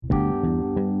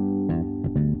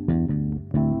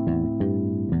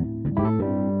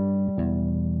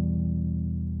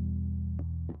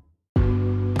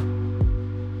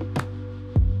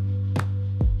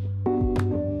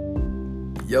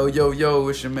Yo,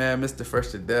 it's your man, Mr.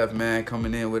 Fresh to Death, man,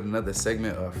 coming in with another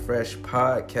segment of Fresh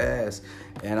Podcast.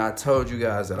 And I told you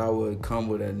guys that I would come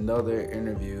with another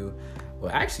interview. Well,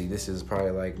 actually, this is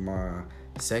probably like my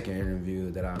second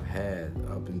interview that I've had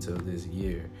up until this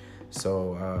year.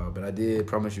 So, but I did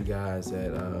promise you guys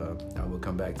that I would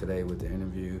come back today with the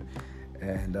interview.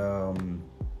 And,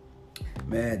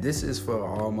 man, this is for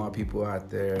all my people out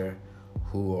there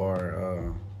who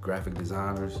are graphic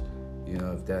designers. You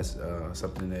know, if that's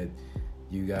something that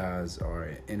you guys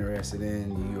are interested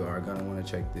in, you are going to want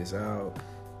to check this out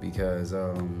because,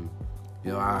 you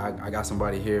know, I got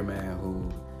somebody here, man, who,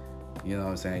 you know what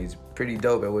I'm saying, he's pretty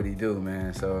dope at what he do,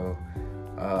 man. So,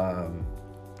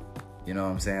 you know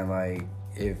what I'm saying, like,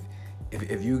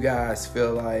 if you guys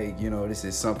feel like, you know, this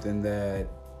is something that,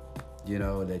 you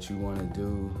know, that you want to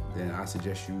do, then I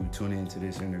suggest you tune into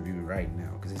this interview right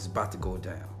now because it's about to go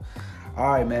down. All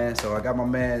right, man. So I got my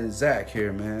man Zach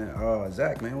here, man.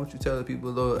 Zach, man, why don't you tell the people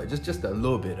a little, just a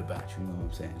little bit about you? You know what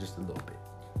I'm saying? Just a little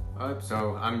bit.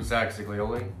 So I'm Zach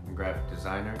Ziglioli, I'm a graphic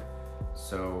designer.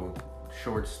 So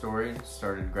short story,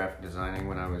 started graphic designing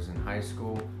when I was in high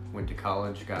school. Went to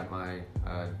college, got my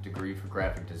degree for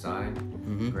graphic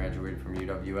design. Graduated from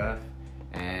UWF,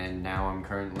 and now I'm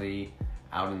currently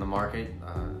out in the market,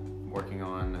 working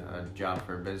on a job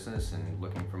for a business and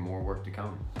looking for more work to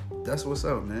come. That's what's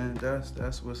up, man.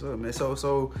 That's what's up, man.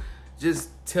 So just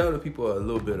tell the people a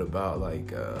little bit about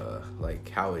like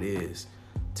how it is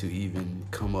to even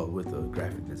come up with a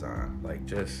graphic design. Like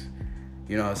just,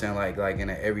 you know what I'm saying, like in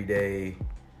an everyday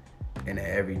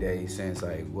sense,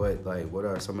 like what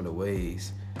are some of the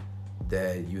ways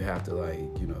that you have to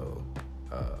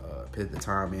put the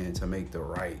time in to make the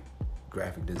right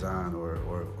graphic design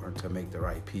or to make the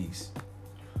right piece?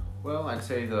 Well, I'd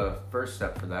say the first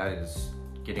step for that is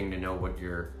getting to know what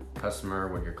your customer,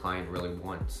 what your client really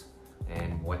wants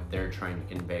and what they're trying to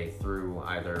convey through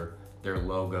either their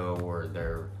logo or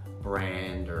their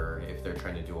brand, or if they're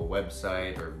trying to do a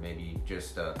website or maybe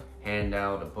just a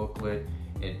handout, a booklet.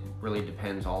 It really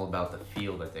depends all about the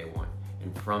feel that they want.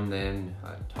 And from then,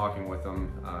 talking with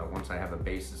them, once I have a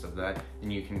basis of that,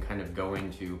 then you can kind of go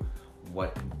into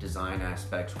what design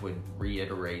aspects would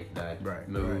reiterate that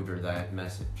mood or that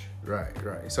message. Right.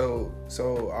 So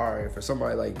all right, for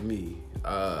somebody like me,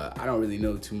 I don't really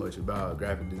know too much about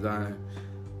graphic design,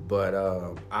 but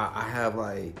I have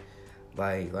like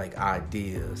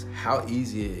ideas. How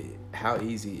easy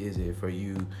is it for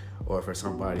you or for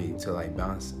somebody to like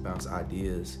bounce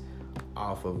ideas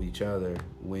off of each other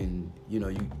when you know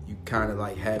you kind of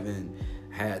like haven't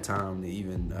had time to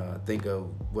even think of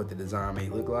what the design may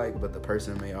look like, but the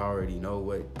person may already know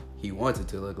what he wants it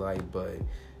to look like, but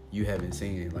you haven't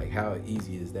seen it? Like, how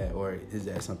easy is that, or is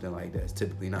that something like that's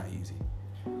typically not easy?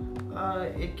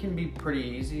 It can be pretty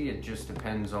easy. It just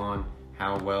depends on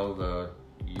how well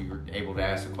you're able to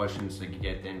ask the questions to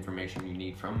get the information you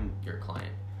need from your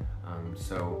client.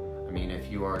 So, I mean, if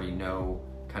you already know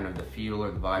kind of the feel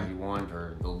or the vibe you want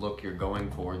or the look you're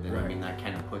going for, then I mean that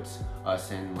kind of puts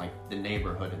us in like the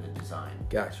neighborhood of the design.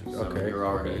 Got you. So okay. You're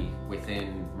already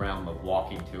within realm of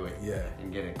walking to it. Yeah.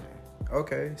 And getting there.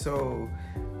 Okay. So,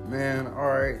 man, all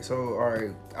right.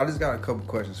 I just got a couple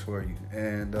questions for you,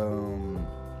 and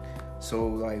so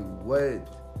like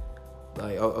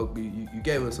you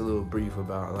gave us a little brief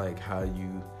about like how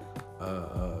you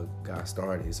got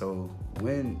started. So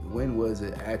when was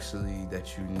it actually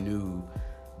that you knew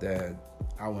that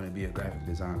I want to be a graphic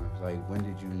designer? Like, when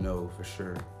did you know for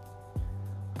sure?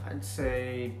 I'd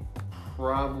say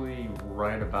probably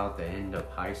right about the end of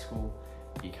high school,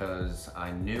 because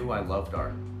I knew I loved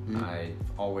art. I've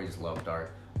always loved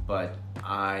art, but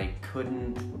I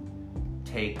couldn't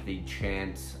take the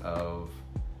chance of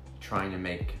trying to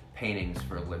make paintings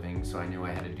for a living, so I knew I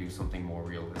had to do something more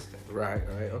realistic. Right,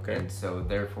 okay. And so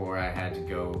therefore I had to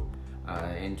go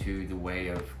into the way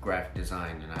of graphic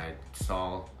design, and I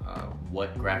saw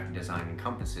what graphic design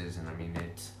encompasses, and I mean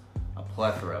it's a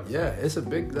plethora of things. It's a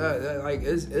big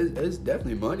it's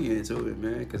definitely money into it,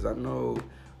 man, because I know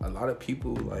a lot of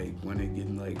people, like, when they're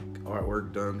getting like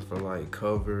artwork done for like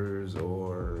covers,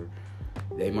 or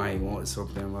they might want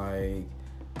something like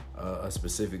a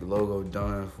specific logo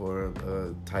done for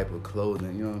a type of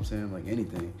clothing, you know what I'm saying, like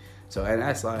anything. So, and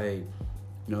that's like,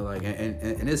 you know, like,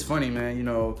 and it's funny, man, you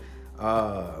know,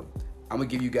 I'm gonna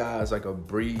give you guys like a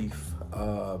brief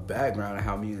background of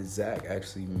how me and Zach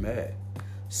actually met.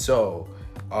 So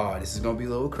this is gonna be a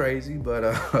little crazy,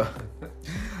 but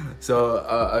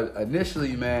so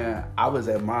initially, man, I was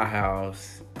at my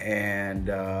house, and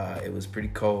it was pretty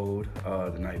cold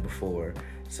the night before,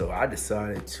 so I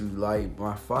decided to light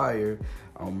my fire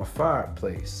on my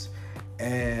fireplace.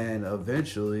 And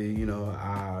eventually,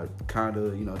 I kind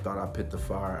of, thought I put the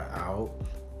fire out,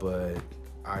 but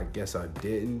I guess I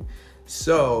didn't.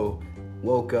 So,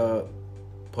 woke up,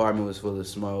 apartment was full of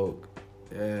smoke.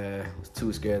 Was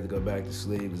too scared to go back to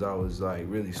sleep because I was like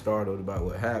really startled about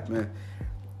what happened.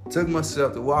 Took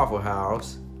myself to Waffle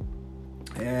House,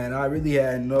 and I really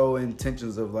had no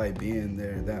intentions of like being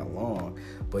there that long.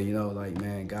 But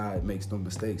man, God makes no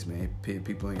mistakes, man.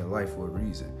 People in your life for a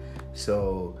reason.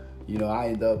 So,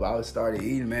 I started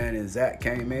eating, man, and Zach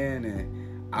came in,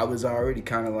 and I was already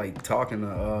kind of like talking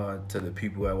to the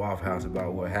people at Waffle House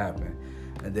about what happened.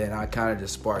 And then I kind of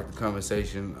just sparked the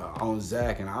conversation on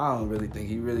Zach, and I don't really think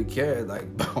he really cared like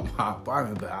about my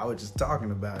apartment, but I was just talking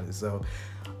about it. So,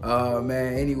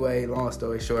 man, anyway, long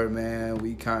story short, man,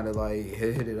 we kind of like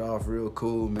hit it off real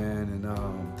cool, man, and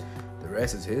the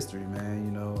rest is history,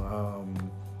 man.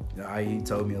 He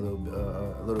told me a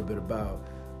little bit about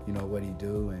what he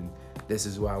do, and this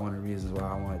is one of the reasons why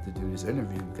I wanted to do this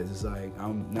interview, because it's like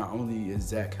not only is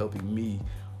Zach helping me,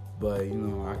 but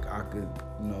I could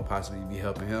possibly be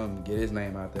helping him get his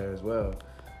name out there as well.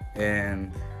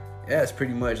 And yeah, it's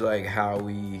pretty much like how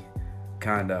we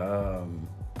kind of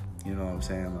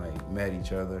like met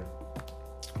each other.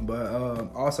 But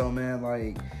also, man,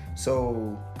 like,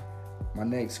 so my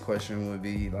next question would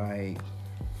be like,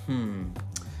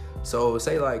 so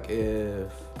say like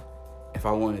if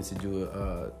I wanted to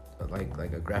do like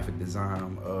a graphic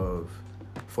design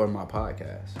for my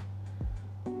podcast,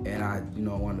 and I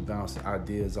wanted to bounce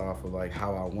ideas off of like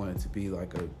how I want it to be,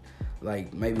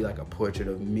 maybe like a portrait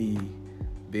of me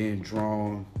being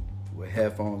drawn with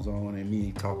headphones on and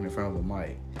me talking in front of a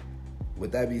mic.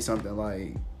 Would that be something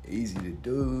like easy to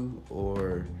do,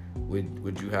 or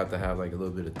would you have to have like a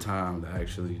little bit of time to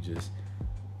actually just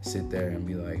sit there and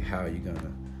be like, how are you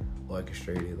gonna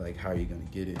orchestrate it? Like, how are you gonna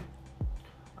get it?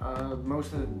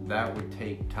 Most of that would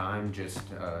take time, just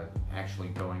actually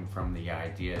going from the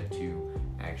idea to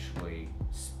actually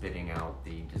spitting out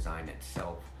the design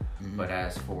itself. Mm-hmm. But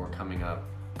as for coming up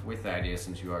with the idea,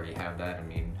 since you already have that, I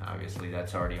mean, obviously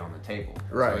that's already on the table.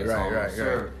 Right.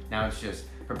 Now it's just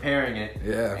preparing it,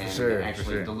 and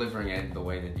actually delivering it the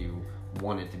way that you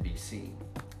want it to be seen.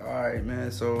 All right,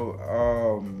 man.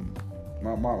 So,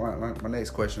 my next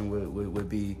question would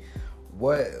be,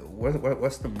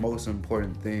 what's the most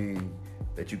important thing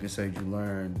that you can say you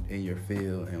learned in your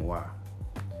field, and why?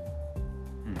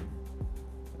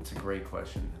 That's a great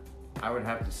question. I would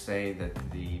have to say that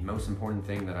the most important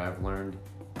thing that I've learned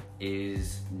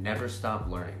is never stop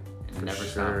learning and never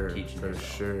stop teaching yourself.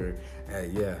 For sure.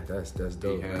 Yeah, that's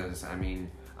dope. Because, I mean,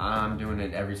 I'm doing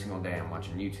it every single day. I'm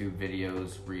watching YouTube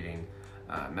videos, reading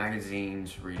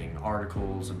magazines, reading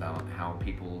articles about how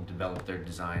people develop their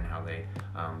design, how they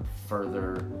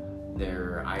further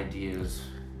their ideas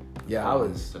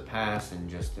the past, and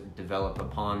just develop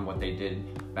upon what they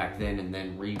did back then, and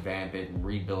then revamp it and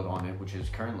rebuild on it, which is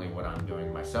currently what I'm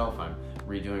doing myself. I'm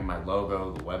redoing my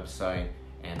logo, the website,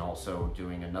 and also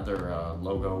doing another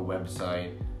logo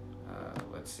website,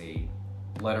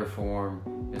 letter form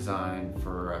design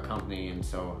for a company, and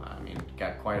so, I mean,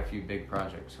 got quite a few big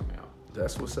projects coming out.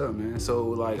 That's what's up, man. So,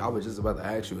 like, I was just about to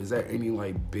ask you, is there any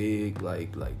like big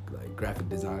like graphic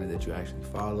designer that you actually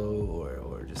follow,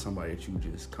 or just somebody that you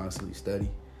just constantly study?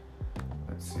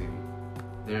 Let's see.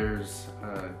 There's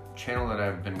a channel that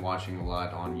I've been watching a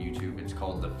lot on YouTube. It's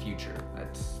called The Futur.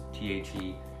 That's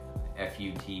TheFutur.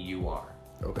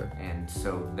 Okay. And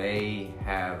so they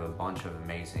have a bunch of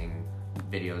amazing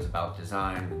videos about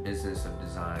design, the business of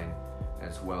design,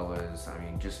 as well as, I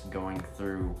mean, just going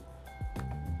through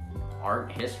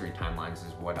art history timelines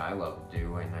is what I love to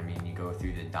do. And I mean, you go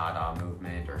through the Dada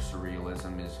movement, or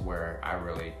Surrealism is where I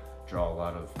really draw a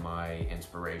lot of my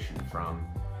inspiration from,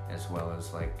 as well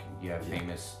as like you have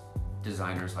famous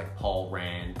designers like Paul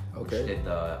Rand, which did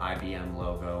the IBM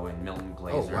logo, and Milton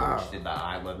Glaser, which did the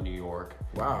I Love New York.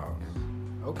 Wow.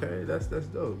 Okay, that's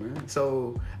dope, man.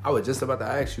 So I was just about to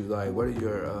ask you, like, what are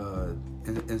your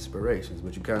inspirations?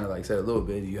 But you kind of like said a little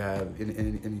bit. Do you have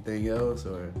anything else,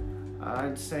 or?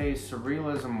 I'd say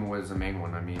Surrealism was the main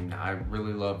one. I mean, I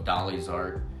really love Dali's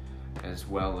art, as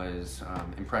well as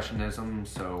Impressionism,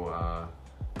 so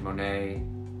Monet,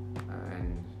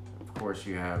 and of course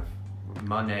you have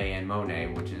Monet and Monet,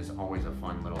 which is always a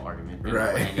fun little argument.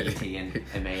 Right. N-E-T and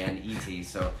M-A-N-E-T,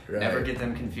 so never get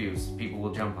them confused. People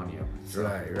will jump on you. So.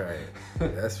 Right.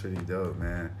 That's pretty dope,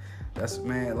 man.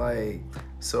 Like,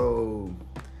 so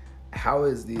how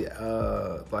is the,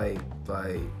 like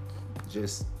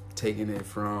just taking it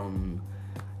from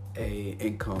a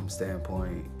income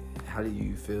standpoint, how do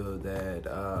you feel that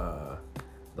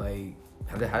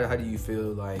how do you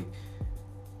feel like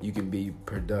you can be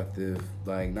productive,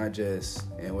 like not just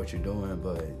in what you're doing,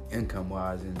 but income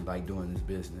wise and like doing this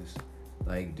business.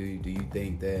 Like, do you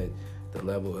think that the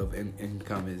level of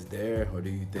income is there, or do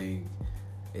you think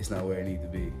it's not where it needs to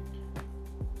be?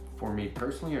 For me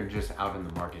personally, or just out in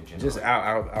the market generally? Just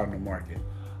out in the market.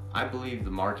 I believe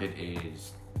the market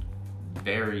is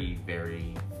very,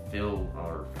 very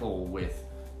full with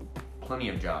plenty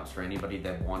of jobs for anybody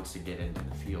that wants to get into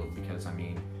the field. Because I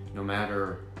mean, no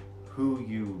matter who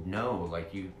you know,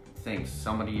 like you think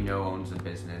somebody you know owns a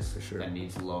business that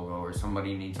needs a logo, or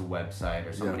somebody needs a website,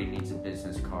 or somebody needs a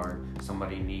business card,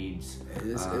 somebody needs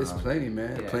it's plenty,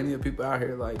 man. Plenty of people out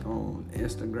here, like on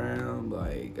Instagram,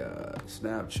 like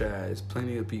Snapchat. It's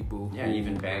plenty of people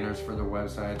even banners for their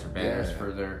websites, or banners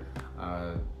for their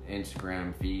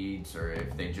Instagram feeds, or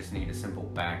if they just need a simple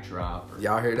backdrop.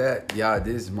 Y'all hear that? Y'all,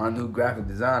 this is my new graphic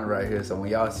designer right here. So when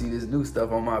y'all see this new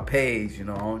stuff on my page, I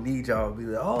don't need y'all to be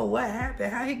like, oh, what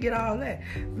happened? How you get all that?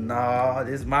 No,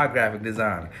 this is my graphic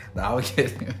designer. No, I was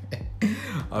kidding.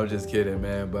 I was just kidding,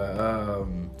 man. But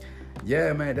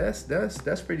yeah, man,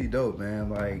 that's pretty dope, man.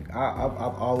 Like I've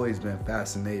always been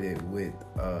fascinated with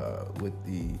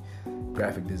the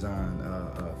graphic design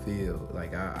field.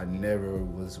 Like I never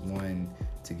was one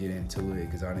to get into it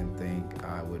because I didn't think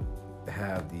I would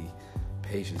have the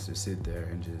patience to sit there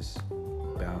and just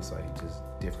bounce like just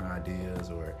different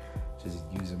ideas, or just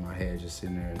using my head, just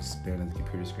sitting there and staring at the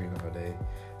computer screen all day.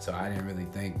 So I didn't really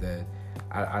think that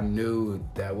I knew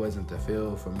that wasn't the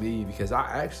field for me, because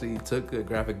I actually took a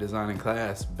graphic designing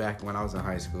class back when I was in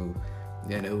high school,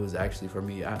 and it was actually for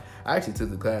me. I actually took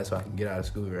the class so I can get out of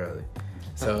school early.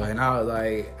 So, and I was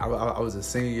like, I was a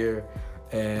senior,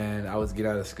 and I was get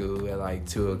out of school at like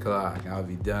 2:00. I would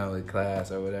be done with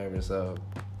class or whatever. So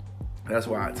that's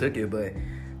why I took it. But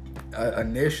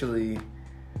initially,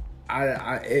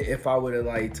 if I would have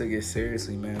like took it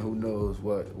seriously, man, who knows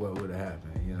what would have happened?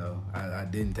 I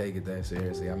didn't take it that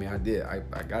seriously. I mean, I did. I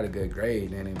got a good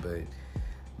grade in it, but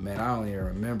man, I don't even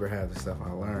remember half the stuff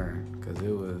I learned, because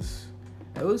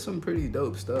it was some pretty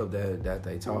dope stuff that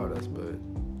they taught us, but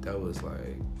that was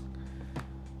like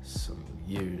some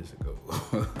years ago.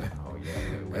 Oh yeah,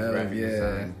 with graphic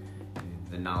design,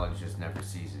 the knowledge just never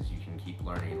ceases. You can keep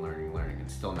learning and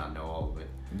still not know all of it.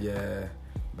 Yeah,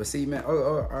 but see, man.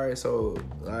 All right. So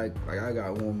like I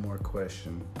got one more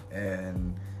question,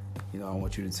 and I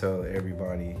want you to tell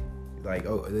everybody, like,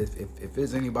 if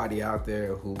there's anybody out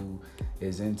there who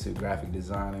is into graphic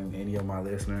design, any of my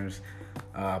listeners,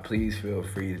 please feel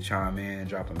free to chime in,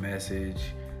 drop a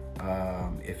message.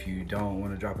 If you don't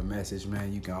want to drop a message,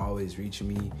 man, you can always reach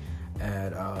me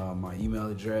at my email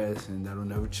address, and that'll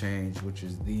never change, which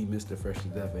is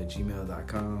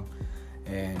themrfreshtodeath@gmail.com.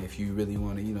 And if you really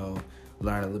want to,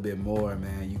 learn a little bit more,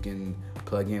 man, you can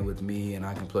plug in with me, and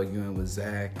I can plug you in with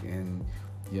Zach, and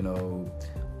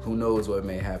who knows what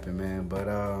may happen, man. But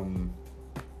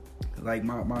like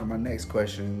my next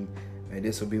question, and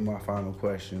this will be my final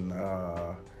question.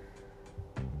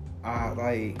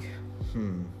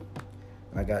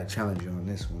 I gotta challenge you on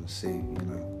this one to see,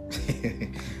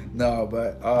 No,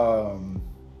 but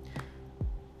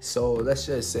so let's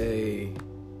just say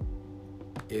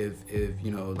if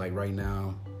like right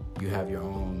now you have your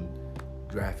own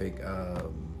graphic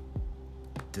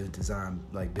design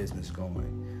like business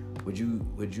going, would you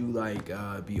like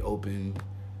be open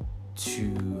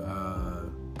to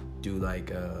do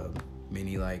like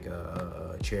many like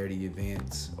charity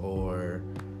events, or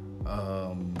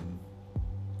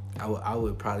I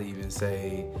would probably even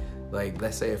say, like,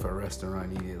 let's say if a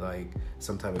restaurant needed like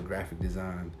some type of graphic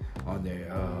design on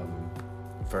their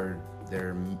for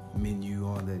their menu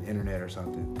on the internet or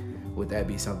something, would that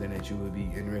be something that you would be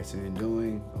interested in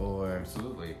doing? Or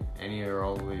absolutely, any or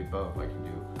all of the above. I can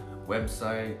do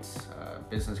websites,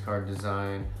 business card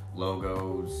design,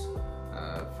 logos,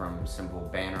 from simple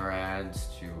banner ads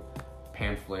to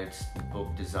pamphlets,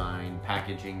 book design,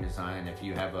 packaging design. If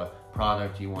you have a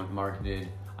product you want marketed,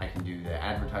 I can do the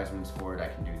advertisements for it. I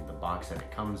can do the box that it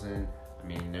comes in. I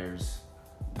mean, there's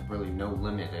really no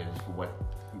limit as to what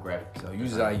graphic. So you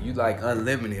like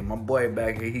unlimited. My boy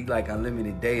back here, he like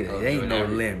unlimited data. It ain't no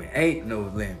limit. Ain't no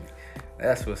limit.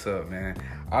 That's what's up, man.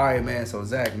 All right, man. So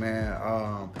Zach,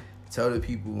 man, tell the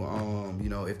people,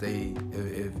 if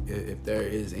there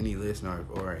is any listener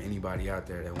or anybody out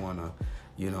there that wanna,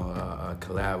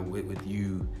 collab with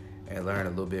you and learn a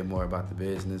little bit more about the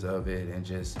business of it, and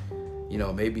just,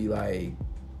 maybe like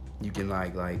you can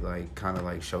like kind of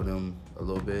like show them a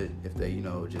little bit if they,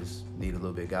 just need a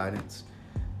little bit of guidance.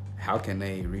 How can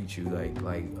they reach you, like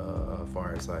as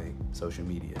far as like social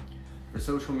media? For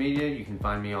social media, you can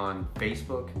find me on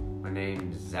Facebook. My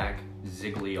name is Zach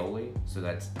Ziglioli, so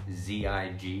that's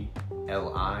Ziglioli,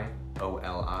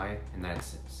 and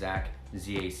that's Zach,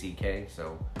 Zack,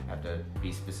 so I have to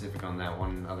be specific on that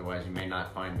one, otherwise you may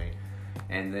not find me.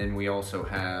 And then we also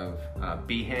have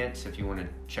Behance, if you want to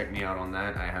check me out on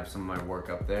that. I have some of my work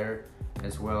up there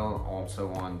as well,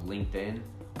 also on LinkedIn.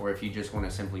 Or if you just want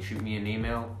to simply shoot me an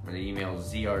email, my email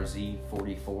is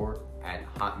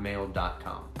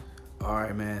zrz44@hotmail.com. All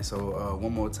right, man. So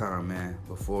one more time, man,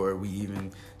 before we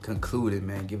even conclude it,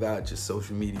 man, give out your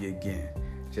social media again.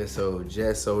 Just so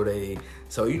you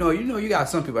got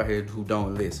some people out here who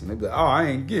don't listen. They be like, oh, I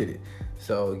ain't get it.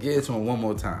 So get it to them one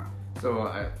more time.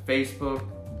 So Facebook,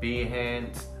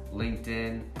 Behance,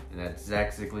 LinkedIn, and that's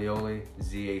Zach Ziglioli,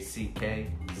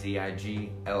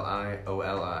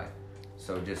 ZackZiglioli.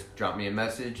 So just drop me a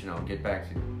message and I'll get back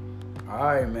to you. All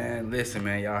right, man. Listen,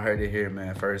 man. Y'all heard it here,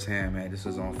 man. Firsthand, man. This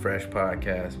was on Fresh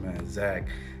Podcast, man. Zach,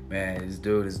 man. This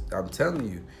dude is. I'm telling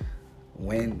you,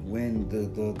 when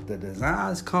the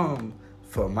designs come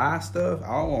for my stuff,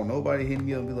 I don't want nobody hitting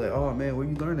me up and be like, "Oh man, where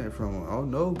you learn that from?" Oh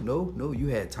no. You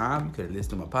had time. You could have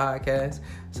listened to my podcast.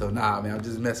 So nah, man. I'm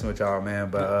just messing with y'all, man.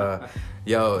 But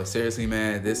yo, seriously,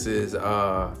 man. This is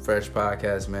Fresh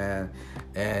Podcast, man.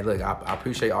 And look, I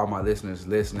appreciate all my listeners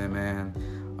listening, man.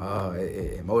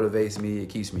 It motivates me. It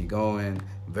keeps me going.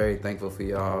 I'm very thankful for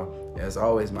y'all. As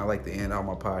always, man, I like to end all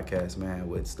my podcasts, man,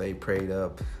 with stay prayed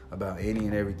up about any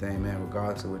and everything, man,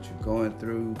 regardless of what you're going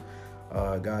through.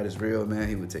 God is real, man.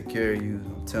 He will take care of you.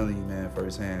 I'm telling you, man,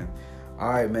 firsthand. All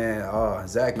right, man.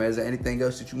 Zach, man, is there anything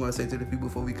else that you want to say to the people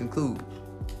before we conclude?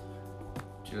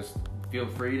 Just feel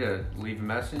free to leave a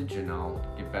message and I'll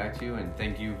get back to you. And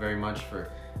thank you very much for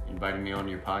inviting me on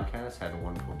your podcast. Had a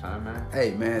wonderful time, man.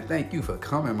 Hey, man, thank you for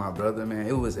coming, my brother, man.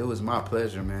 It was my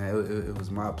pleasure, man. It was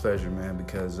my pleasure, man,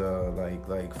 because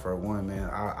like for one, man,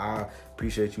 I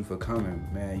appreciate you for coming,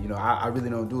 man. You know, I really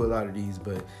don't do a lot of these,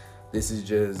 but this is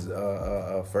just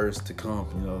a first to come,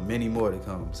 you know, many more to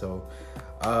come. So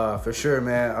for sure,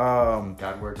 man.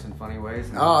 God works in funny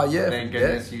ways. Oh yeah. Thank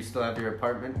goodness you still have your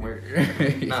apartment. We're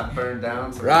not burned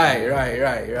down. So Right,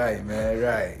 man.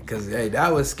 Right. Because hey,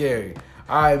 that was scary.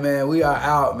 All right, man, we are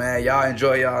out, man. Y'all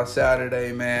enjoy y'all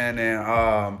Saturday, man.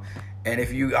 And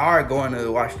if you are going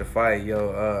to watch the fight,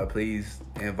 please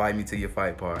invite me to your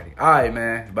fight party. All right,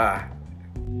 man. Bye.